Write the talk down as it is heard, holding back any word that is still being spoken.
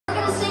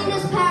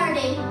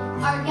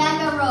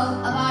wrote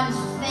about his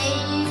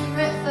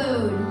favorite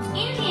food,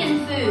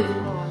 Indian food.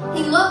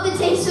 He loved the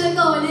taste of it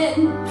going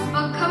in,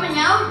 but coming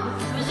out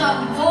was a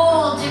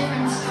whole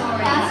different story.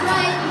 That's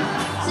right.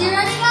 So you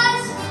ready,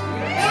 guys?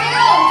 Here we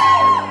go.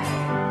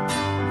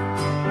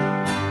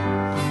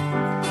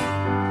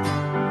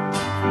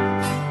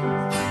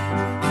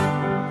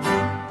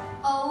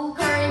 Oh,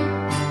 curry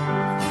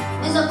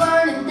is a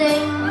burning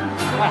thing,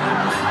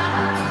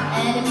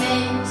 and it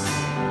makes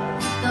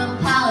the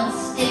palate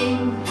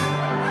sting.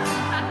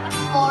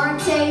 For a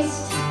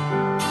taste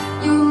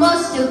you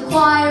must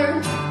acquire,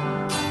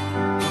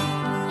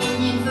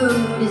 Indian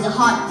food is a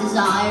hot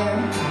desire.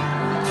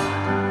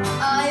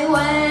 I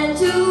went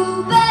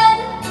to bed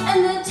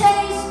and the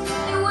taste,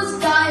 it was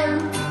dire,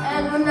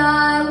 and when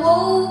I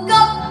woke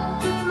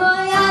up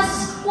my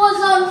ass was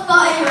on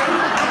fire.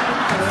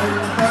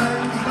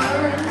 Burns, burns,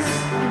 burns,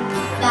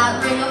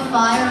 that ring of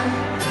fire,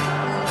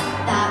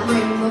 that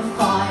ring of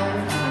fire.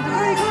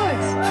 Very good.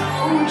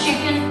 Oh,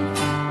 chicken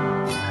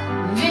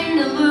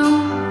vindaloo,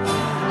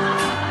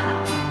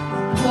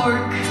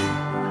 pork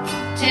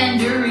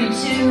tandoori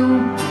too.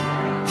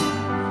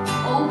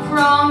 Oh,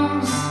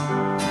 prawns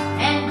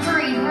and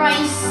curried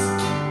rice.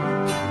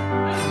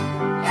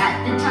 At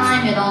the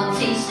time it all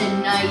tasted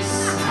nice.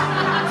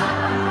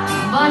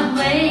 But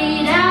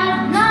late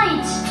at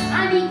night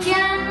I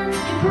began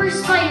to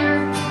perspire,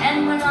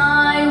 and when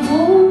I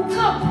woke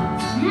up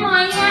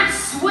my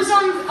ass was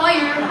on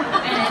fire.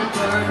 And it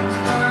burns,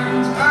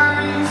 burns,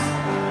 burns,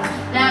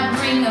 that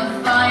ring of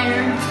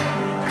fire,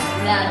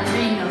 that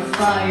ring of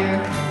fire.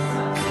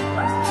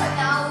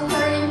 Now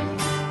curry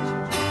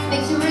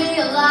makes you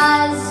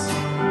realize,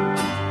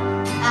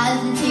 as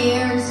the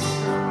tears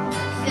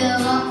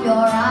fill up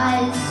your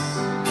eyes,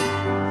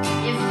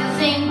 if you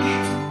think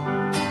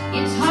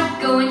it's hot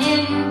going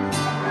in,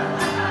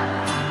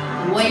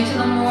 wait till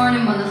the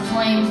morning when the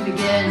flames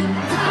begin.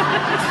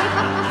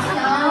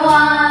 Now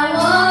I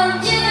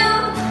want you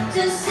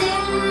to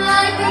sing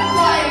like a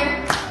choir,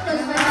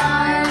 'cause when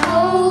I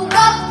woke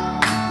up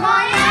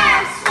my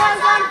ass was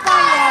on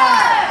fire.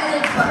 And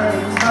it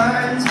burns,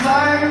 burns,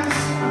 burns,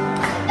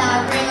 that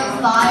ring of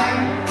fire,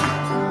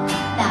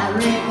 that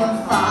ring of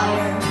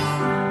fire,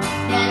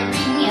 that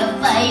ring of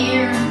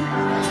fire,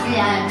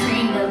 that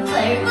ring of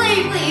fire,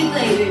 fire, fire,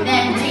 fire,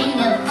 that ring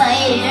of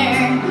fire,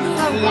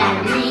 that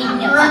ring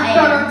of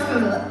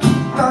fire.